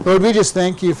Lord, we just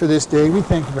thank you for this day. We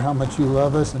thank you for how much you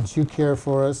love us and that you care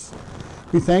for us.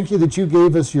 We thank you that you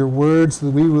gave us your word so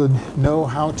that we would know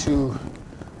how to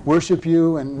worship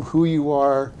you and who you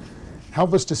are.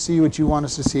 Help us to see what you want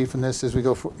us to see from this as we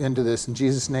go into this. In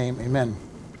Jesus' name, amen.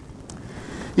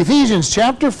 Ephesians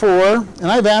chapter 4,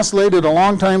 and I've vacillated a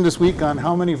long time this week on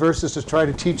how many verses to try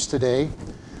to teach today.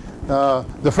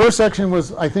 The first section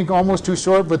was, I think, almost too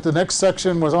short, but the next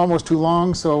section was almost too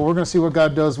long, so we're going to see what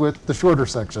God does with the shorter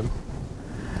section.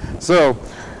 So,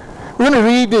 we're going to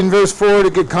read in verse 4 to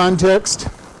get context.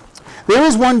 There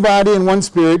is one body and one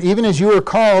spirit, even as you are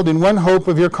called in one hope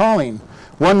of your calling.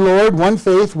 One Lord, one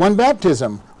faith, one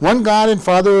baptism, one God and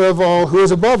Father of all, who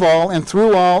is above all, and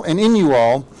through all, and in you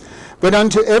all. But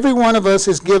unto every one of us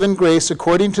is given grace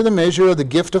according to the measure of the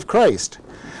gift of Christ.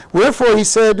 Wherefore he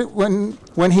said, when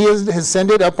he has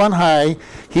ascended up on high,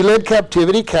 he led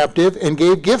captivity captive and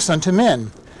gave gifts unto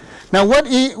men. Now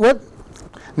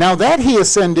now that he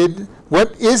ascended,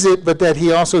 what is it but that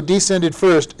he also descended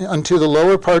first unto the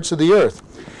lower parts of the earth?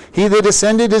 He that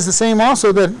ascended is the same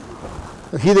also that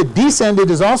he that descended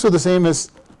is also the same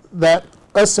as that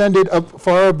ascended up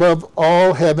far above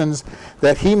all heavens,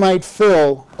 that he might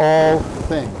fill all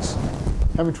things.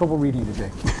 Having trouble reading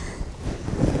today.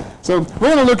 So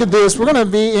we're going to look at this. We're going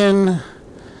to be in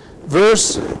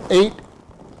verse 8,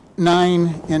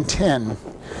 9, and 10.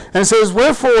 And it says,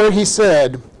 Wherefore he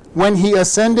said, when he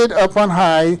ascended up on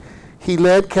high, he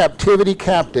led captivity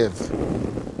captive.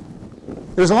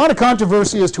 There's a lot of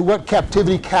controversy as to what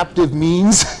captivity captive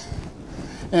means.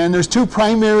 And there's two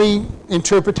primary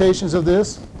interpretations of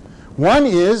this. One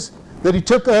is that he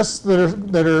took us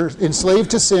that are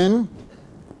enslaved to sin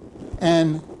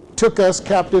and took us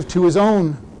captive to his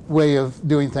own way of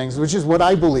doing things, which is what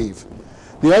I believe.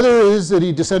 The other is that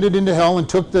he descended into hell and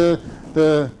took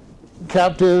the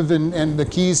captive and the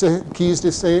keys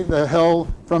to the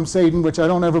hell from Satan, which I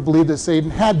don't ever believe that Satan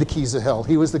had the keys of hell.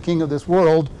 He was the king of this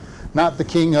world, not the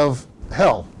king of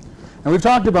hell. And we've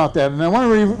talked about that, and I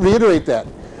want to reiterate that.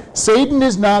 Satan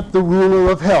is not the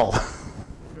ruler of hell.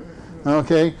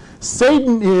 Okay?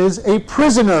 Satan is a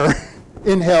prisoner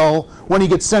in hell when he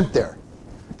gets sent there.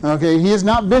 Okay, he has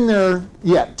not been there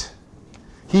yet.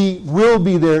 He will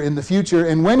be there in the future,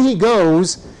 and when he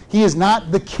goes, he is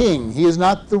not the king. He is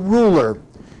not the ruler.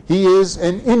 He is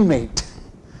an inmate.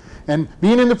 And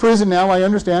being in the prison now, I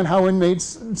understand how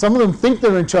inmates, some of them think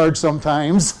they're in charge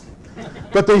sometimes,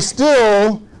 but they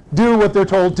still do what they're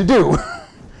told to do.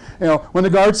 You know, when the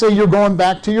guards say you're going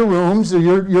back to your rooms or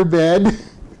your bed,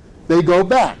 they go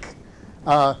back.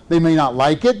 They may not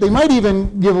like it. They might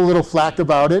even give a little flack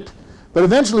about it. But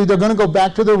eventually they're going to go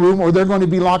back to their room, or they're going to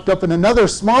be locked up in another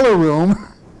smaller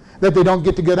room that they don't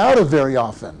get out of very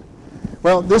often.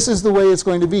 Well, this is the way it's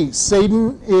going to be.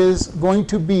 Satan is going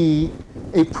to be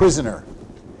a prisoner.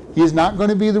 He is not going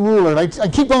to be the ruler. And I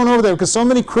keep going over there because so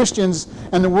many Christians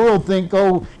and the world think,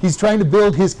 oh, he's trying to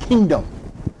build his kingdom.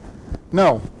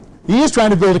 No. He is trying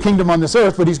to build a kingdom on this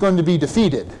earth, but he's going to be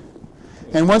defeated.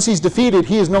 And once he's defeated,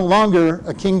 he is no longer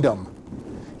a kingdom.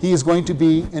 He is going to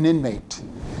be an inmate.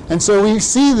 And so we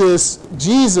see this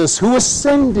Jesus who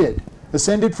ascended.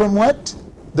 Ascended from what?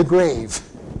 The grave.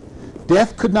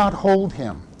 Death could not hold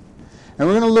him. And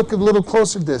we're going to look a little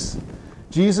closer at this.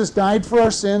 Jesus died for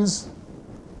our sins,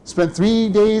 spent 3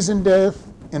 days in death,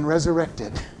 and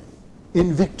resurrected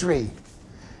in victory,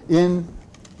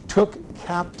 took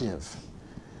captive.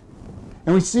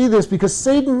 And we see this because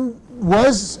Satan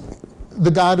was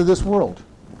the god of this world.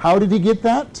 How did he get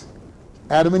that?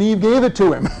 Adam and Eve gave it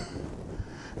to him.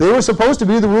 They were supposed to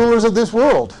be the rulers of this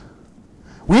world.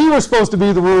 We were supposed to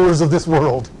be the rulers of this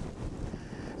world.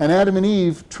 And Adam and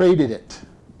Eve traded it.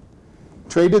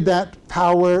 Traded that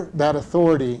power, that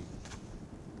authority,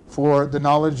 for the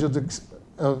knowledge of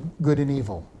good and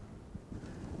evil.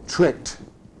 Tricked.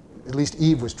 At least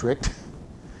Eve was tricked.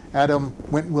 Adam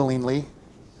went willingly.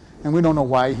 And we don't know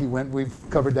why he went. We've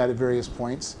covered that at various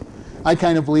points. I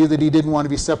kind of believe that he didn't want to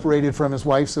be separated from his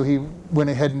wife, so he went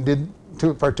ahead and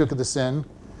partook of the sin.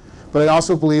 But I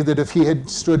also believe that if he had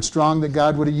stood strong, that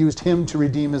God would have used him to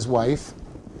redeem his wife.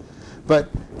 But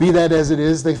be that as it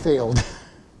is, they failed.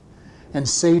 And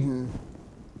Satan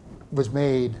was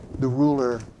made the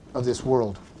ruler of this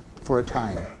world for a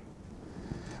time.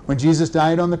 When Jesus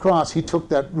died on the cross, he took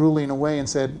that ruling away and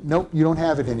said, nope, you don't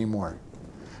have it anymore.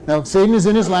 Now, Satan is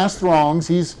in his last throngs.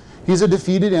 He's a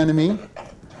defeated enemy.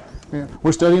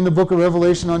 We're studying the book of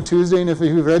Revelation on Tuesday, and if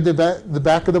you've read the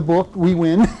back of the book, we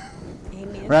win.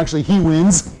 Or actually, he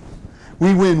wins.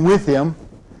 We win with him.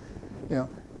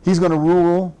 He's going to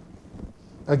rule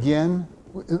again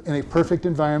in a perfect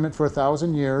environment for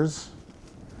 1,000 years.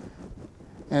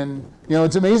 And,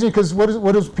 it's amazing because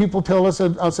what does people tell us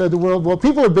outside the world? Well,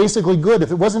 people are basically good.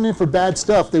 If it wasn't in for bad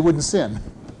stuff, they wouldn't sin.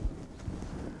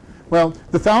 Well,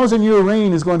 the 1,000-year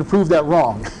reign is going to prove that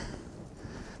wrong.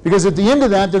 Because at the end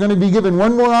of that, they're going to be given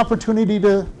one more opportunity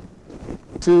to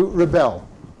rebel.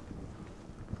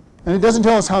 And it doesn't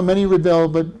tell us how many rebel,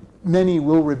 but many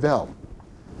will rebel.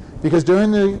 Because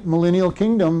during the millennial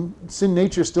kingdom, sin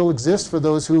nature still exists for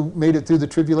those who made it through the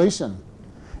tribulation.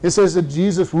 It says that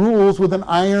Jesus rules with an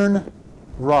iron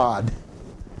rod.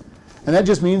 And that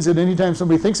just means that anytime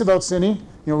somebody thinks about sinning,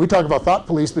 we talk about thought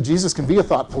police, but Jesus can be a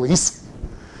thought police.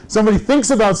 Somebody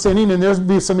thinks about sinning, and there'll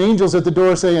be some angels at the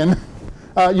door saying,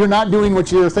 you're not doing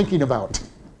what you're thinking about.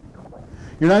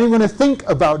 You're not even going to think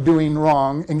about doing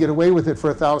wrong and get away with it for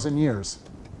 1,000 years.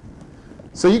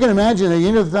 So you can imagine at the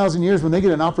end of the 1,000 years, when they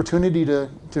get an opportunity to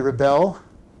rebel,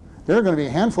 there are going to be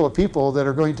a handful of people that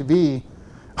are going to be,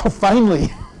 finally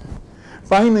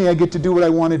I get to do what I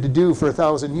wanted to do for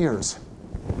 1,000 years.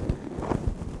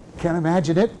 Can't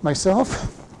imagine it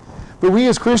myself. But we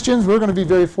as Christians, we're going to be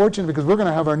very fortunate because we're going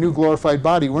to have our new glorified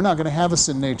body. We're not going to have a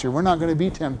sin nature. We're not going to be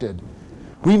tempted.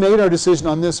 We made our decision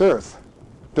on this earth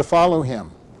to follow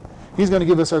him. He's going to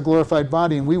give us our glorified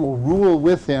body, and we will rule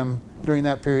with him during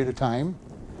that period of time.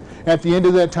 At the end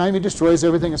of that time, he destroys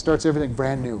everything and starts everything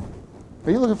brand new.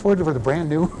 Are you looking forward to the brand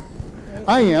new?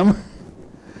 I am.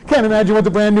 Can't imagine what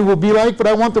the brand new will be like, but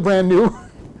I want the brand new.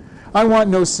 I want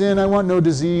no sin. I want no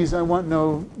disease. I want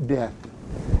no death.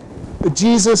 But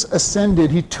Jesus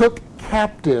ascended. He took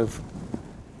captivity.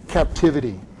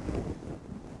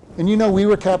 And we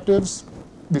were captives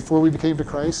before we became to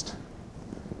Christ.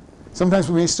 Sometimes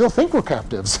we may still think we're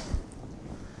captives.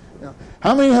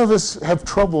 How many of us have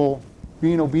trouble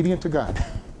being obedient to God?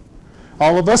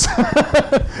 All of us?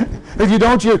 If you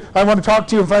don't, I want to talk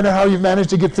to you and find out how you've managed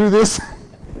to get through this.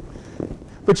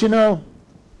 But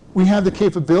we have the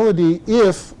capability,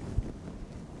 if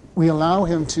we allow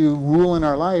him to rule in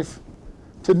our life,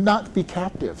 to not be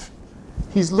captive.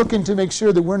 He's looking to make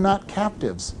sure that we're not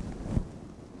captives.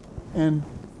 And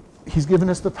he's given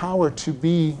us the power to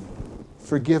be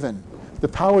forgiven, the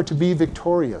power to be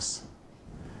victorious.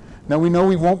 Now we know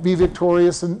we won't be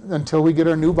victorious until we get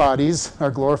our new bodies,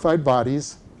 our glorified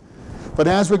bodies. But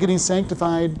as we're getting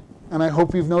sanctified, and I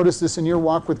hope you've noticed this in your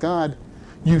walk with God,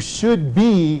 you should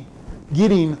be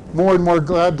getting more and more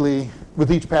godly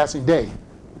with each passing day.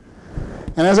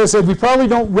 And as I said, we probably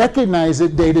don't recognize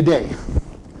it day to day.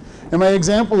 And my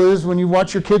example is when you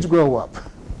watch your kids grow up.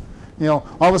 All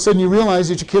of a sudden you realize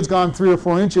that your kid's gone 3 or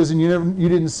 4 inches and you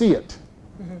didn't see it.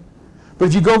 Mm-hmm. But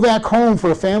if you go back home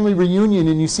for a family reunion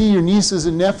and you see your nieces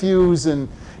and nephews and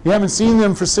you haven't seen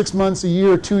them for 6 months, a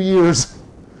year, 2 years,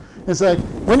 it's like,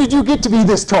 when did you get to be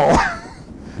this tall?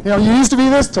 You used to be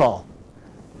this tall.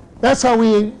 That's how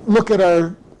we look at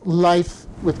our life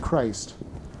with Christ.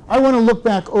 I want to look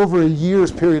back over a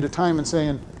year's period of time and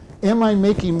saying, am I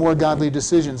making more godly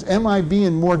decisions? Am I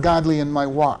being more godly in my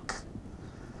walk?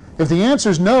 If the answer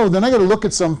is no, then I got to look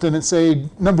at something and say,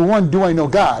 number one, do I know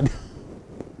God?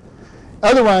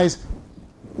 Otherwise,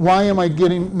 why am I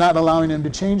not allowing him to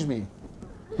change me?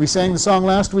 We sang the song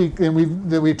last week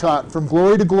that we taught, from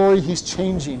glory to glory, he's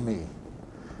changing me.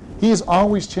 He is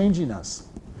always changing us.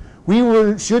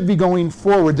 We should be going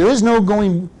forward. There is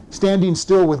no standing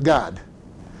still with God.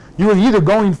 You are either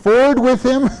going forward with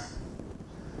him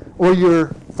or you're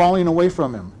falling away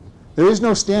from him. There is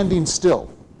no standing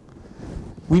still.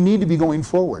 We need to be going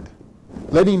forward,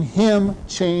 letting him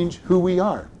change who we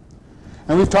are.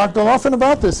 And we've talked often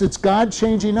about this. It's God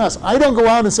changing us. I don't go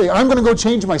out and say, I'm going to go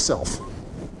change myself.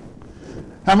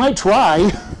 I might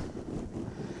try.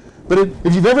 But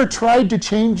if you've ever tried to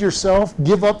change yourself,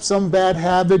 give up some bad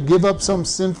habit, give up some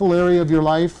sinful area of your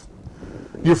life,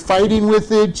 you're fighting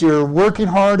with it, you're working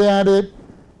hard at it,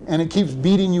 and it keeps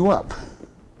beating you up.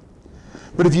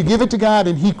 But if you give it to God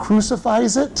and he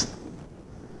crucifies it,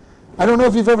 I don't know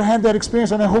if you've ever had that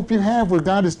experience, and I hope you have, where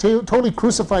God has totally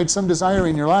crucified some desire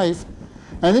in your life,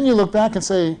 and then you look back and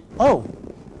say, oh,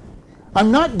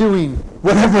 I'm not doing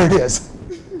whatever it is.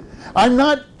 I'm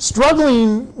not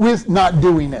struggling with not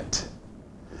doing it.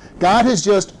 God has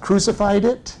just crucified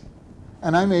it,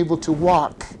 and I'm able to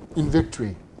walk in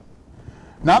victory.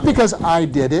 Not because I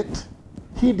did it,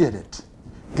 he did it.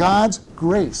 God's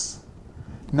grace.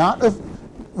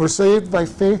 We're saved by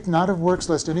faith, not of works,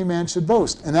 lest any man should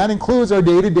boast. And that includes our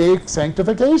day-to-day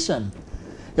sanctification.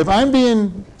 If I'm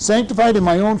being sanctified in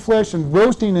my own flesh and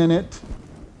roasting in it,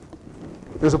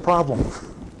 there's a problem.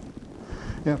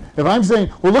 If I'm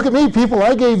saying, well, look at me, people,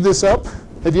 I gave this up.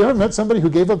 Have you ever met somebody who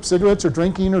gave up cigarettes or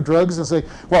drinking or drugs and say,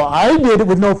 well, I did it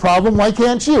with no problem, why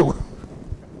can't you?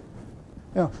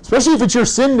 Especially if it's your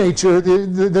sin nature,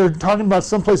 they're talking about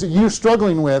some place that you're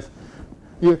struggling with.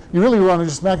 You really want to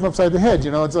just smack them upside the head.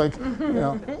 It's like,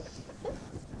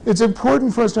 It's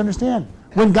important for us to understand.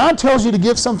 When God tells you to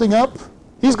give something up,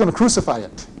 he's going to crucify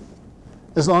it,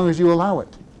 as long as you allow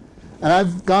it. And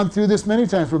I've gone through this many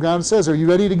times where God says, are you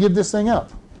ready to give this thing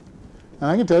up? And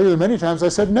I can tell you that many times I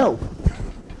said no.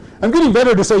 I'm getting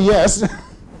better to say yes.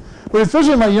 But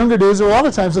especially in my younger days, there were a lot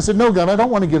of times I said, no, God, I don't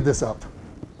want to give this up.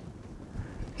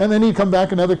 And then he'd come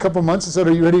back another couple months and said,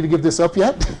 are you ready to give this up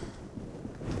yet?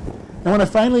 And when I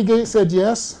finally said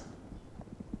yes,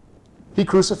 he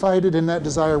crucified it and that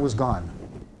desire was gone.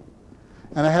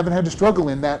 And I haven't had to struggle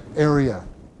in that area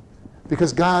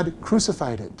because God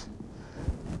crucified it.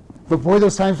 But boy,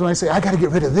 those times when I say, I got to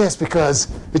get rid of this because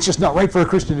it's just not right for a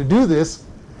Christian to do this,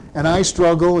 and I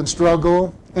struggle and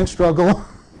struggle and struggle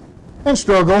and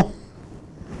struggle.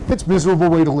 It's a miserable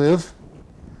way to live.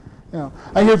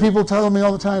 I hear people telling me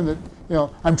all the time that,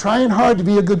 I'm trying hard to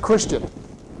be a good Christian.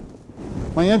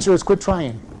 My answer is quit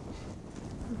trying.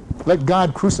 Let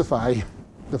God crucify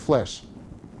the flesh.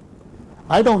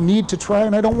 I don't need to try,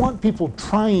 and I don't want people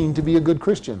trying to be a good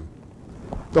Christian.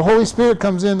 The Holy Spirit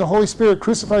comes in, the Holy Spirit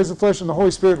crucifies the flesh, and the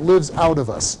Holy Spirit lives out of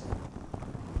us.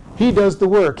 He does the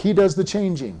work. He does the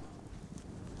changing.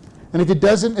 And if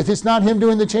it's not him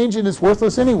doing the changing, it's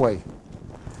worthless anyway.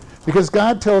 Because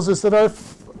God tells us that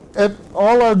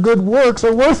all our good works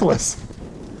are worthless.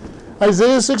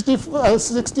 Isaiah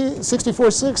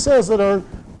 64:6 says that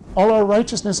all our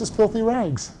righteousness is filthy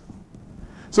rags.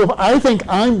 So if I think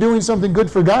I'm doing something good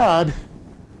for God,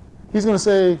 he's going to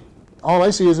say, all I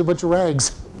see is a bunch of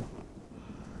rags.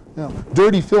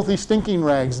 Dirty, filthy, stinking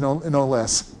rags, no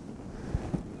less.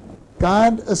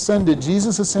 God ascended,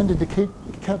 Jesus ascended to take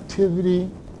captivity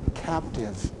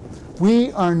captive.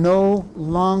 We are no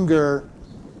longer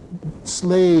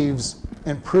slaves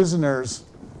and prisoners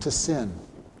to sin.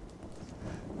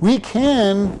 We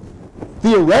can,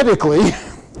 theoretically,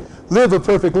 live a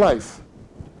perfect life.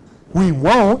 We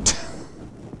won't,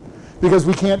 because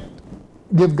we can't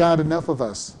give God enough of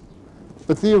us.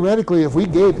 But theoretically, if we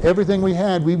gave everything we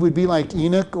had, we would be like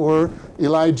Enoch or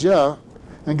Elijah,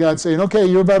 and God saying, okay,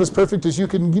 you're about as perfect as you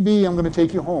can be, I'm going to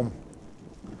take you home.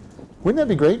 Wouldn't that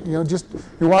be great? Just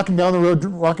you're walking down the road,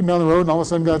 and all of a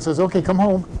sudden God says, okay, come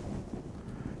home.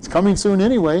 It's coming soon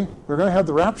anyway. We're going to have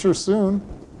the rapture soon,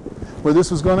 where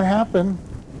this was going to happen.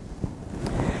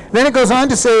 Then it goes on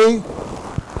to say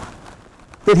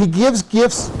that he gives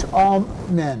gifts to all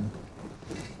men.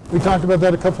 We talked about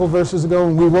that a couple of verses ago,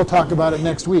 and we will talk about it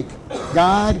next week.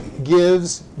 God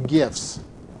gives gifts.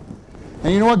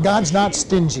 And you know what? God's not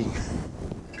stingy.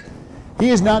 He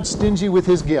is not stingy with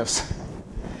his gifts.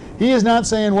 He is not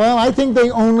saying, well, I think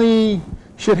they only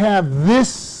should have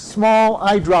this small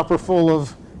eyedropper full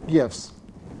of gifts.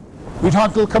 We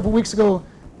talked a couple weeks ago,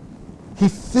 he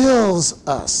fills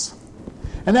us.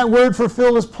 And that word for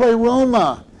fill is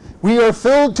pleroma. We are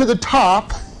filled to the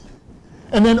top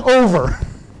and then over.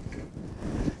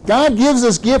 God gives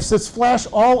us gifts that splash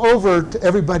all over to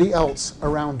everybody else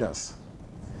around us.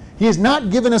 He has not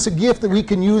given us a gift that we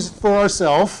can use for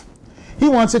ourselves. He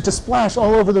wants it to splash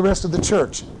all over the rest of the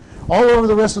church, all over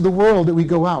the rest of the world that we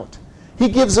go out. He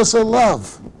gives us a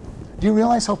love. Do you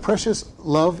realize how precious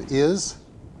love is?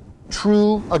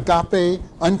 True, agape,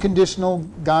 unconditional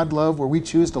God love, where we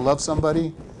choose to love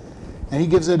somebody. And he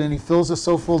gives it and he fills us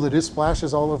so full that it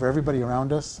splashes all over everybody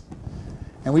around us.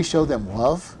 And we show them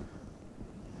love.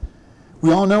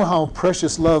 We all know how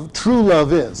precious love, true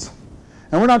love is.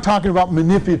 And we're not talking about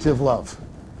manipulative love.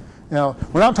 We're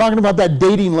not talking about that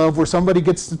dating love where somebody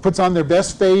puts on their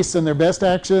best face and their best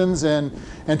actions and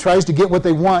tries to get what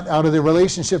they want out of their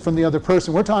relationship from the other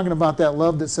person. We're talking about that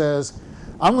love that says,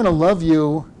 I'm going to love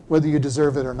you whether you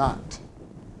deserve it or not.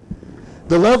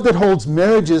 The love that holds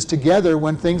marriages together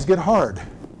when things get hard.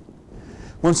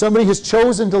 When somebody has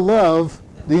chosen to love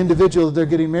the individual that they're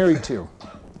getting married to.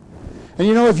 And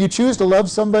if you choose to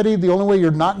love somebody, the only way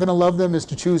you're not going to love them is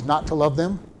to choose not to love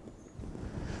them.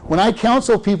 When I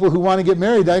counsel people who want to get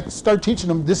married, I start teaching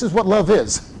them, this is what love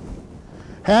is.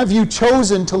 Have you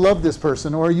chosen to love this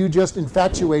person, or are you just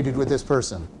infatuated with this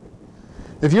person?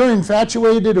 If you're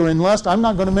infatuated or in lust, I'm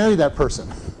not going to marry that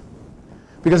person.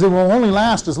 Because it will only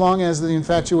last as long as the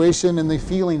infatuation and the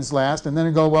feelings last, and then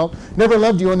it go, well, never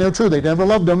loved you, and they're true. They never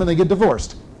loved them, and they get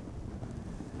divorced.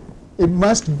 It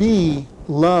must be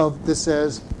love that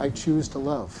says, I choose to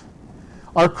love.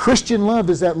 Our Christian love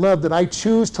is that love that I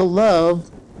choose to love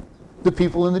the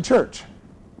people in the church.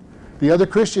 The other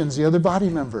Christians, the other body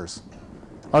members.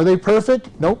 Are they perfect?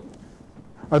 Nope.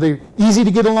 Are they easy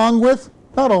to get along with?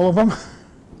 Not all of them.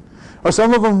 Are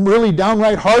some of them really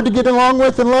downright hard to get along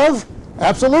with and love?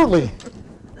 Absolutely.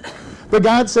 But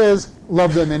God says,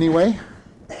 love them anyway.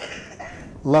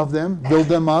 Love them, build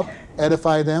them up,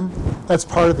 edify them. That's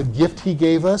part of the gift he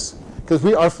gave us, because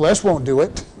our flesh won't do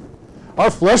it. Our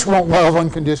flesh won't love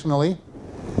unconditionally.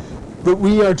 But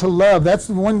we are to love. That's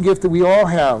the one gift that we all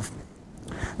have.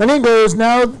 Then he goes,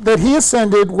 now that he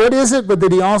ascended, what is it but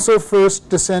that he also first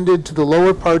descended to the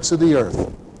lower parts of the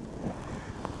earth?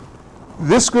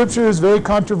 This scripture is very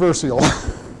controversial.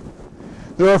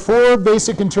 There are 4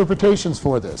 basic interpretations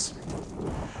for this.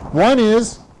 One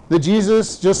is that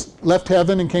Jesus just left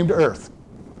heaven and came to earth,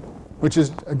 which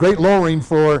is a great lowering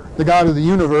for the God of the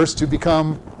universe to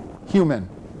become human.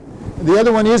 The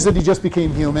other one is that he just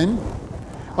became human.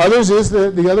 Others is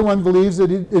that the other one believes that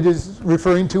it is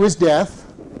referring to his death.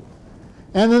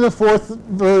 And then the 4th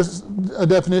verse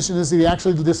definition is that he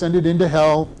actually descended into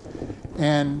hell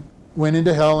and went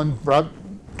into hell and brought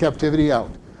captivity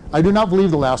out. I do not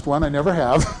believe the last one. I never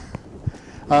have.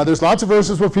 There's lots of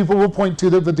verses where people will point to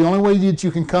that, but the only way that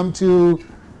you can come to,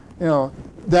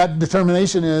 that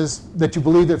determination is that you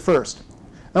believe it first.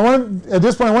 At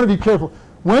this point, I want to be careful.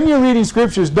 When you're reading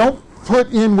scriptures, don't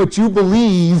put in what you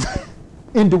believe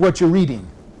into what you're reading.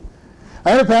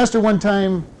 I had a pastor one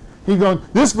time, he going,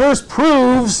 this verse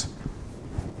proves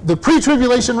the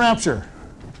pre-tribulation rapture.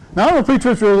 Now, I'm a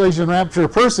pre-tribulation rapture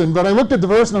person, but I looked at the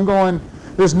verse and I'm going,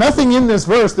 there's nothing in this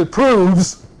verse that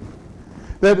proves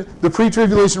that the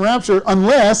pre-tribulation rapture,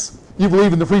 unless you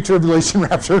believe in the pre-tribulation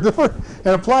rapture and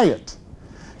apply it.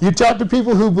 You talk to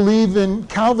people who believe in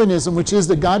Calvinism, which is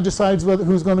that God decides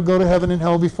who's going to go to heaven and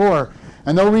hell before.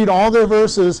 And they'll read all their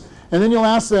verses, and then you'll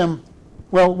ask them,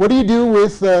 well, what do you do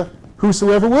with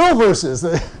whosoever will verses?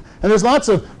 And there's lots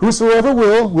of whosoever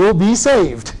will be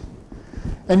saved.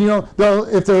 And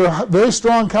if they're very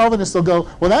strong Calvinists, they'll go,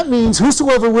 well, that means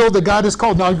whosoever will that God has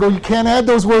called. Now I go, you can't add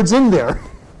those words in there.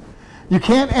 You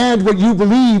can't add what you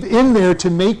believe in there to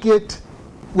make it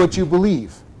what you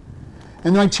believe.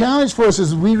 And my challenge for us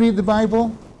is, we read the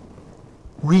Bible,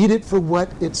 read it for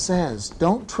what it says.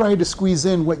 Don't try to squeeze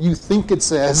in what you think it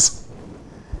says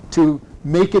to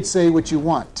make it say what you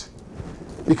want.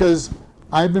 Because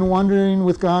I've been wandering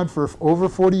with God for over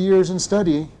 40 years in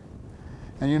study,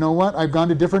 and you know what? I've gone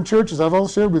to different churches. I've all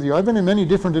shared with you. I've been in many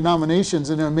different denominations,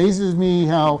 and it amazes me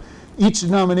how each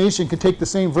denomination can take the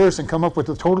same verse and come up with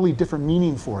a totally different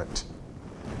meaning for it.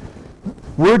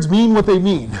 Words mean what they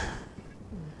mean.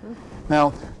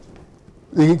 Now,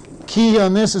 the key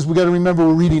on this is we've got to remember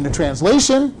we're reading a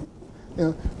translation.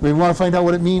 We want to find out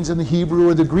what it means in the Hebrew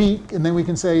or the Greek, and then we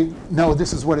can say, no,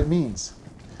 this is what it means.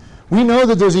 We know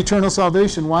that there's eternal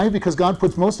salvation. Why? Because God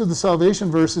puts most of the salvation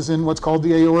verses in what's called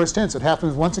the aorist tense. It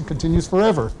happens once and continues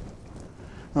forever.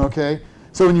 Okay?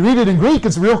 So when you read it in Greek,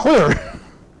 it's real clear.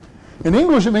 In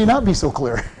English, it may not be so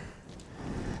clear.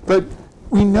 But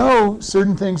we know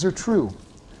certain things are true.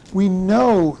 We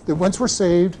know that once we're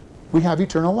saved, we have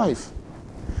eternal life.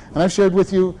 And I've shared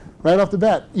with you right off the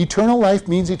bat, eternal life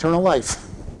means eternal life.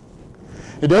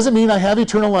 It doesn't mean I have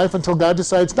eternal life until God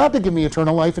decides not to give me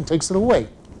eternal life and takes it away.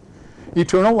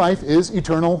 Eternal life is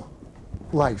eternal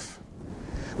life.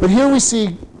 But here we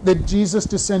see that Jesus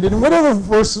descended, and whatever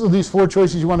verse of these 4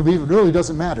 choices you want to believe, it really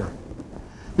doesn't matter.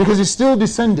 Because he still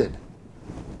descended.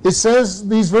 It says,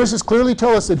 these verses clearly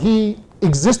tell us that he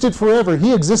existed forever.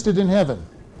 He existed in heaven.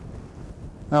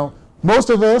 Now, most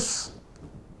of us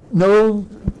know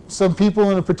some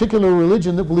people in a particular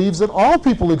religion that believes that all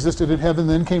people existed in heaven,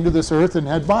 then came to this earth and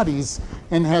had bodies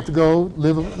and had to go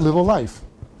live a life.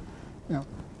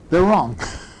 They're wrong.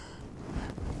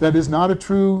 That is not a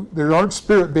true, there aren't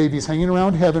spirit babies hanging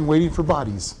around heaven waiting for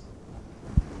bodies.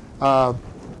 But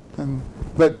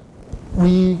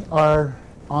we are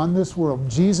on this world.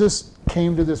 Jesus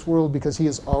came to this world because he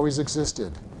has always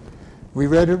existed. We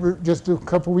read it just a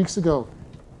couple weeks ago.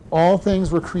 All things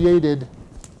were created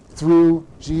through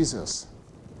Jesus.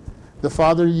 The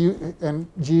Father and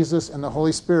Jesus and the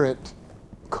Holy Spirit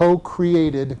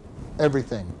co-created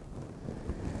everything.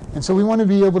 And so we want to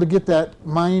be able to get that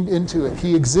mind into it.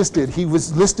 He existed. He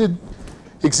was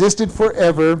existed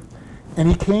forever, and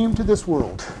he came to this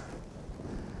world.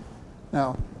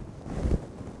 Now,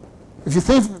 if you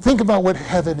think about what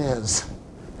heaven is,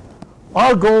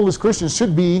 our goal as Christians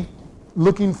should be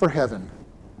looking for heaven.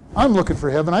 I'm looking for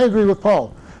heaven. I agree with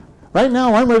Paul. Right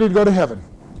now, I'm ready to go to heaven.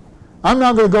 I'm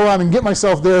not going to go out and get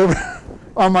myself there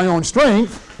on my own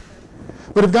strength.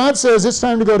 But if God says it's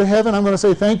time to go to heaven, I'm going to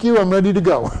say, thank you, I'm ready to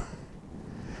go.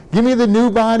 Give me the new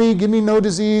body, give me no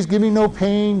disease, give me no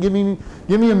pain, give me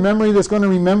a memory that's going to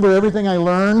remember everything I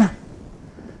learn.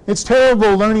 It's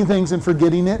terrible learning things and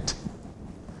forgetting it.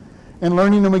 And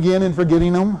learning them again and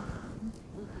forgetting them.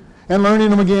 And learning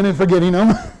them again and forgetting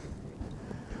them.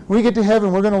 When we get to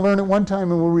heaven, we're going to learn it one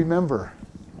time and we'll remember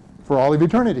for all of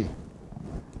eternity.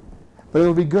 But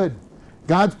it'll be good.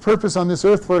 God's purpose on this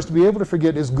earth for us to be able to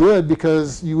forget is good,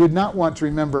 because you would not want to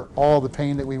remember all the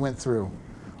pain that we went through,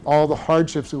 all the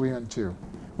hardships that we went through.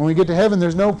 When we get to heaven,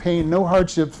 there's no pain, no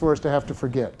hardships for us to have to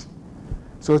forget.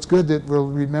 So it's good that we'll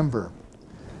remember.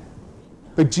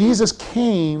 But Jesus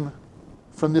came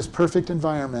from this perfect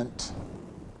environment,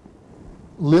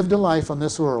 lived a life on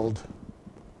this world.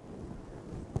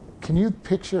 Can you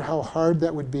picture how hard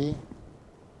that would be?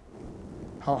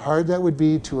 How hard that would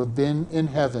be to have been in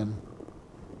heaven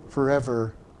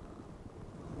forever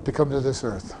to come to this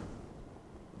earth.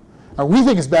 Now, we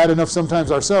think it's bad enough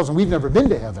sometimes ourselves, and we've never been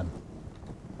to heaven.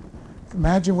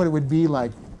 Imagine what it would be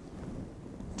like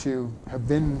to have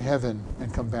been in heaven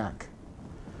and come back.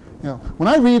 You know, when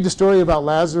I read the story about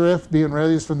Lazarus being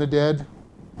raised from the dead,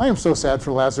 I am so sad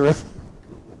for Lazarus.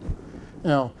 You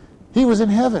know, he was in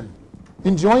heaven,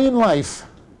 enjoying life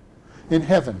in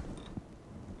heaven,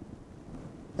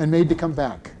 and made to come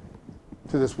back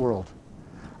to this world.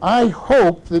 I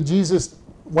hope that Jesus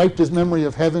wiped his memory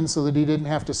of heaven so that he didn't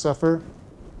have to suffer,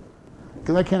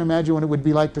 because I can't imagine what it would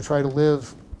be like to try to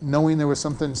live knowing there was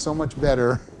something so much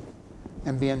better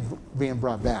and being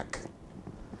brought back.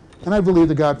 And I believe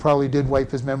that God probably did wipe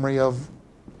his memory of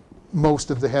most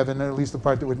of the heaven, or at least the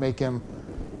part that would make him,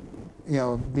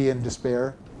 be in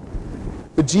despair.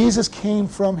 But Jesus came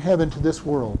from heaven to this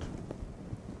world,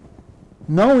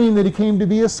 knowing that he came to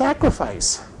be a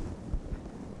sacrifice,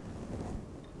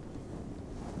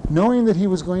 knowing that he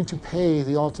was going to pay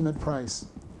the ultimate price,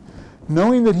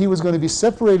 knowing that he was going to be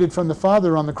separated from the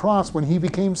Father on the cross when he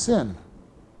became sin.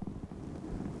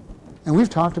 And we've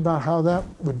talked about how that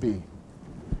would be.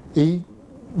 A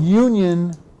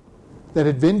union that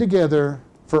had been together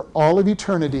for all of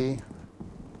eternity,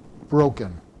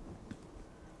 broken.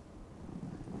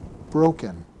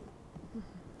 Broken.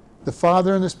 The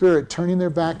Father and the Spirit turning their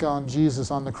back on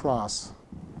Jesus on the cross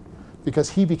because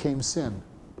he became sin.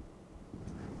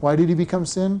 Why did he become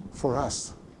sin? For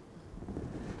us.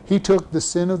 He took the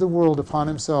sin of the world upon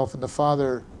himself, and the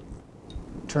Father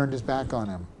turned his back on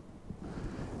him.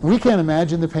 We can't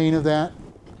imagine the pain of that.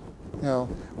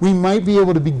 We might be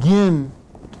able to begin,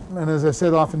 and as I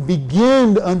said often,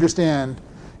 begin to understand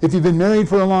if you've been married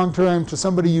for a long time to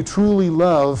somebody you truly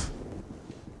love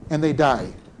and they die.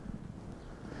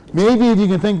 Maybe if you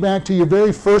can think back to your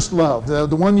very first love,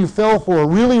 the one you fell for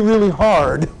really, really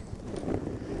hard,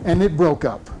 and it broke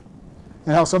up.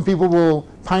 And how some people will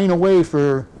pine away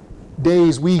for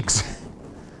days, weeks,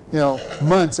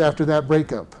 months after that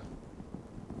breakup.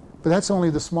 But that's only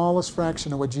the smallest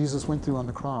fraction of what Jesus went through on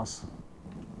the cross.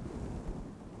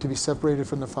 To be separated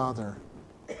from the Father.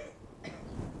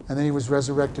 And then he was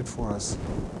resurrected for us.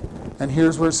 And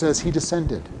here's where it says he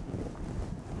descended.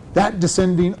 That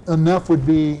descending enough would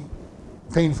be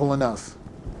painful enough.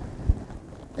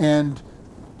 And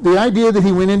the idea that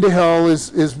he went into hell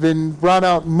has been brought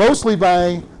out mostly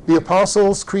by the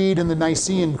Apostles' Creed and the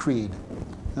Nicene Creed.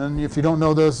 And if you don't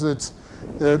know those,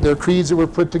 they're creeds that were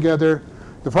put together.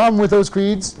 The problem with those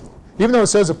creeds, even though it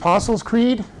says Apostles'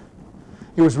 Creed,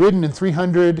 it was written in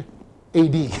 300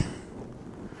 AD.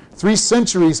 3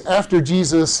 centuries after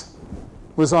Jesus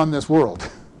was on this world.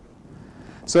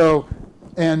 So,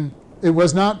 and it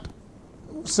was not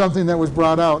something that was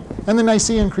brought out. And the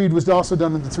Nicene Creed was also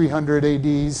done in the 300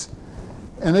 ADs.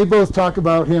 And they both talk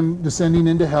about him descending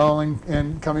into hell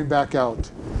and coming back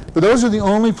out. But those are the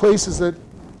only places that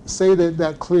say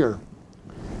that clear.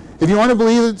 If you want to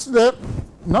believe it's that,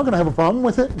 I'm not going to have a problem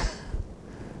with it.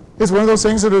 It's one of those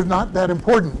things that are not that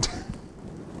important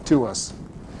to us.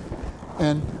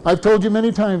 And I've told you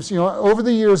many times, over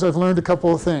the years I've learned a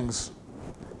couple of things.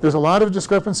 There's a lot of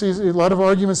discrepancies, a lot of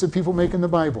arguments that people make in the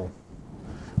Bible.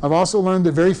 I've also learned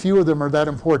that very few of them are that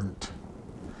important.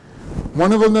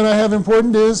 One of them that I have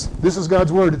important is, this is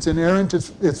God's Word. It's inerrant,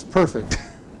 it's perfect.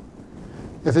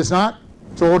 If it's not,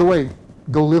 throw it away.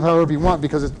 Go live however you want,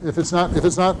 because if it's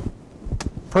not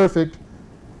perfect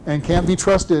and can't be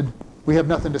trusted, we have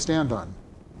nothing to stand on.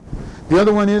 The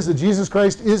other one is that Jesus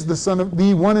Christ is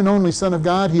the one and only Son of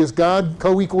God. He is God,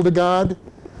 co-equal to God,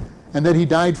 and that he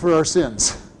died for our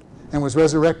sins and was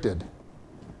resurrected.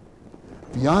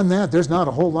 Beyond that, there's not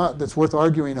a whole lot that's worth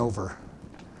arguing over.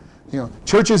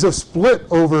 Churches have split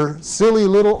over silly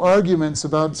little arguments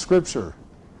about Scripture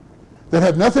that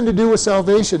have nothing to do with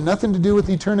salvation, nothing to do with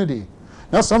eternity.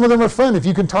 Now, some of them are fun. If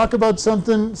you can talk about some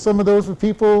of those with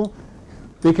people,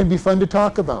 they can be fun to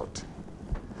talk about.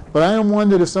 But I am one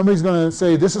that if somebody's going to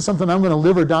say, this is something I'm going to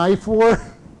live or die for,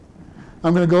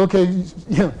 I'm going to go, okay,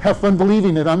 have fun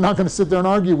believing it. I'm not going to sit there and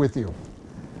argue with you.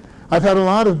 I've had a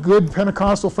lot of good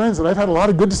Pentecostal friends that I've had a lot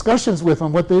of good discussions with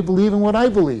on what they believe and what I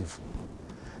believe.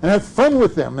 And have fun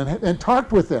with them and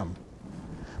talked with them.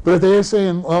 But if they're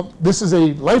saying, well, this is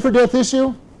a life or death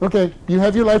issue, okay, you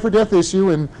have your life or death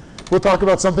issue and we'll talk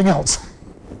about something else.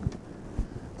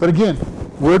 But again,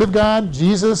 Word of God,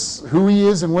 Jesus, who he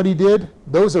is and what he did,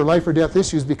 those are life or death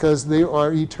issues because they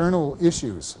are eternal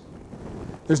issues.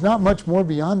 There's not much more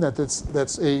beyond that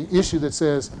that's a issue that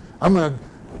says, I'm going to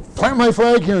plant my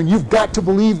flag here and you've got to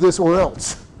believe this or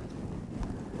else.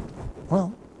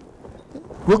 Well,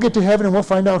 we'll get to heaven and we'll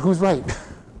find out who's right.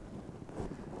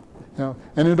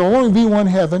 And it'll only be one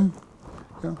heaven.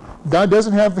 God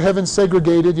doesn't have heaven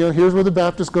segregated. Here's where the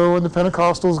Baptists go and the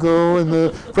Pentecostals go and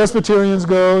the Presbyterians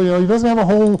go. He doesn't have a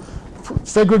whole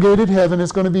segregated heaven.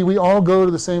 It's going to be we all go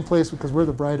to the same place because we're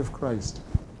the bride of Christ.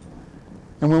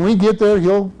 And when we get there,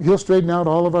 he'll straighten out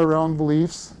all of our wrong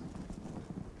beliefs.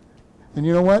 And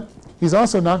you know what? He's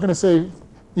also not going to say,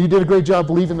 you did a great job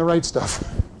believing the right stuff.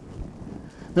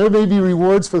 There may be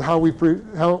rewards for how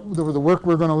the work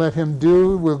we're going to let him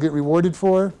do, we'll get rewarded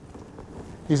for.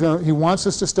 He wants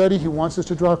us to study. He wants us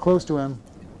to draw close to him.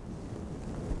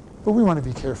 But we want to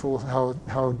be careful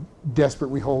how desperate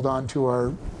we hold on to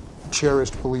our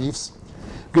cherished beliefs.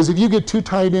 Because if you get too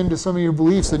tied into some of your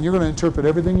beliefs, then you're going to interpret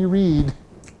everything you read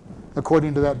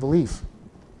according to that belief.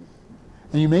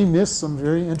 And you may miss some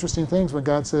very interesting things when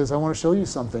God says, I want to show you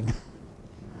something.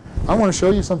 I want to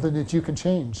show you something that you can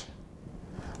change.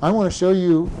 I want to show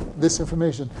you this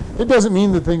information. It doesn't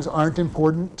mean that things aren't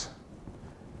important.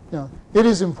 It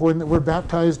is important that we're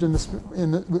baptized in the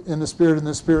Spirit and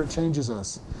the Spirit changes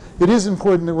us. It is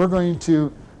important that we're going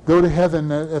to go to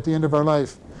heaven at the end of our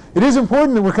life. It is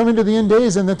important that we're coming to the end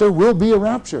days and that there will be a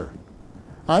rapture.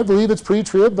 I believe it's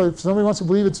pre-trib, but if somebody wants to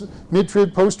believe it's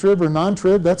mid-trib, post-trib, or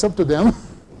non-trib, that's up to them.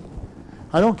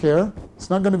 I don't care. It's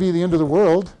not going to be the end of the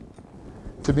world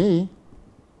to me.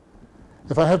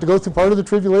 If I have to go through part of the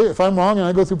tribulation, if I'm wrong and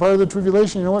I go through part of the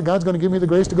tribulation, you know what? God's going to give me the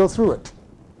grace to go through it.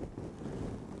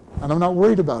 And I'm not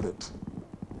worried about it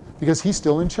because he's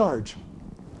still in charge.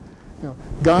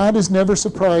 God is never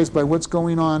surprised by what's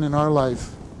going on in our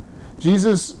life.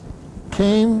 Jesus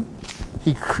came,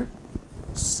 he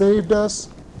saved us,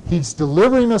 he's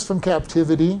delivering us from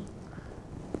captivity.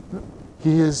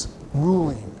 He is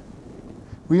ruling.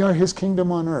 We are his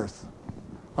kingdom on earth.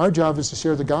 Our job is to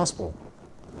share the gospel.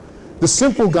 The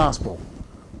simple gospel.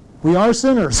 We are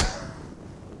sinners.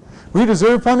 We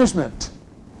deserve punishment.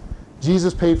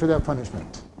 Jesus paid for that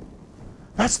punishment.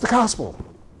 That's the gospel.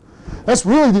 That's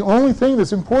really the only thing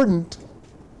that's important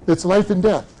that's life and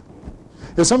death.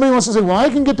 If somebody wants to say, well, I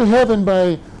can get to heaven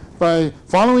by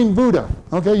following Buddha.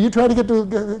 Okay, you try to get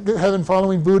to heaven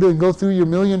following Buddha and go through your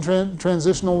million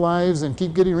transitional lives and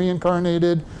keep getting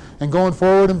reincarnated and going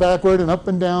forward and backward and up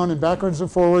and down and backwards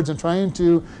and forwards and trying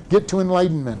to get to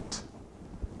enlightenment.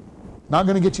 Not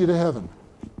going to get you to heaven.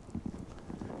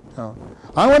 No.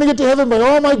 I want to get to heaven by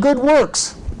all my good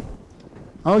works.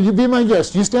 Oh, you be my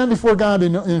guest. You stand before God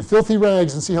in filthy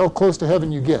rags and see how close to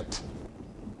heaven you get.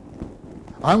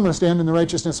 I'm going to stand in the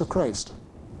righteousness of Christ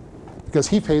because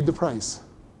he paid the price.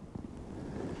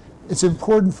 It's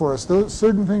important for us, those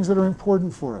certain things that are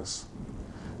important for us.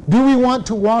 Do we want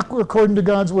to walk according to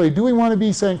God's way? Do we want to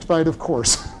be sanctified? Of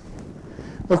course.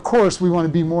 Of course we want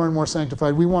to be more and more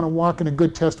sanctified. We want to walk in a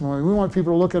good testimony. We want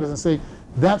people to look at us and say,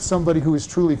 that's somebody who is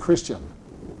truly Christian.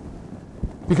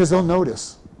 Because they'll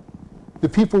notice. The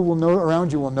people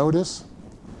around you will notice.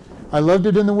 I loved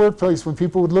it in the workplace when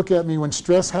people would look at me when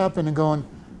stress happened and going,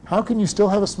 how can you still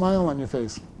have a smile on your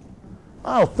face?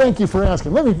 Oh, thank you for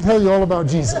asking. Let me tell you all about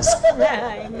Jesus.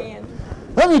 Amen.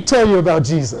 Let me tell you about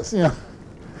Jesus. You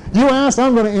asked,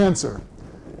 I'm going to answer.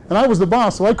 And I was the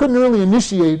boss, so I couldn't really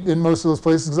initiate in most of those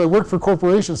places because I worked for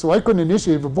corporations, so I couldn't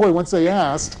initiate. But boy, once they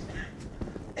asked,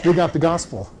 they got the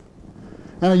gospel.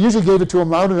 And I usually gave it to them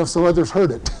loud enough so others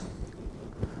heard it.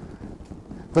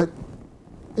 But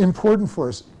important for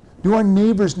us. Do our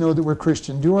neighbors know that we're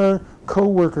Christian? Do our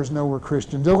co-workers know we're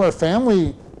Christian? Does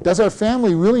our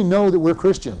family really know that we're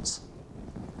Christians?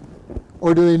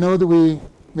 Or do they know that we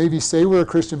maybe say we're a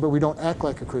Christian, but we don't act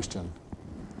like a Christian?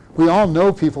 We all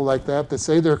know people like that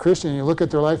say they're a Christian, and you look at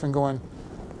their life and going,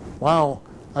 wow,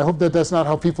 I hope that that's not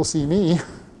how people see me.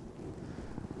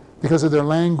 Because of their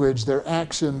language, their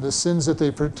action, the sins that they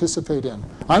participate in.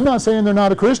 I'm not saying they're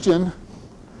not a Christian,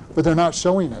 but they're not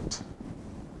showing it.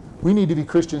 We need to be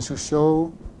Christians who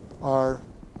show our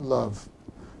love,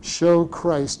 show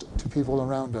Christ to people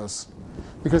around us,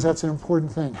 because that's an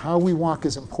important thing. How we walk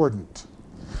is important.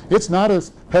 It's not a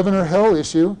heaven or hell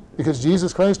issue, because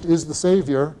Jesus Christ is the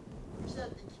Savior. You said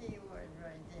the key word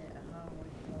right there, how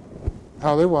we walk.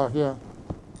 How they walk, yeah.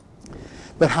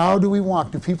 But how do we walk?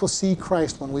 Do people see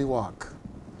Christ when we walk?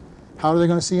 How are they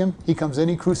going to see him? He comes in,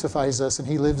 he crucifies us, and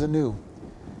he lives anew.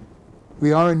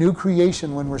 We are a new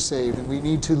creation when we're saved, and we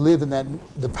need to live in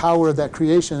the power of that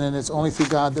creation, and it's only through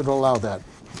God that will allow that.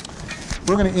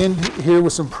 We're going to end here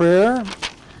with some prayer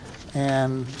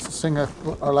and sing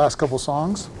our last couple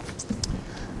songs.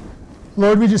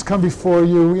 Lord, we just come before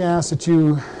you. We ask that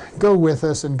you go with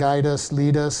us and guide us,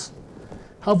 lead us.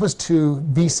 Help us to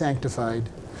be sanctified.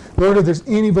 Lord, if there's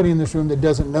anybody in this room that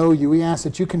doesn't know you, we ask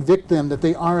that you convict them that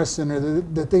they are a sinner,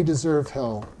 that they deserve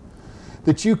hell,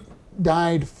 that you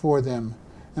died for them.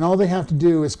 And all they have to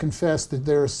do is confess that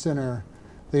they're a sinner,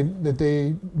 that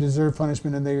they deserve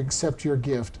punishment, and they accept your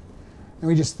gift. And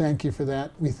we just thank you for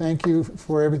that. We thank you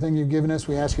for everything you've given us.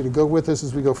 We ask you to go with us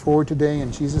as we go forward today.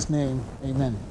 In Jesus' name, amen.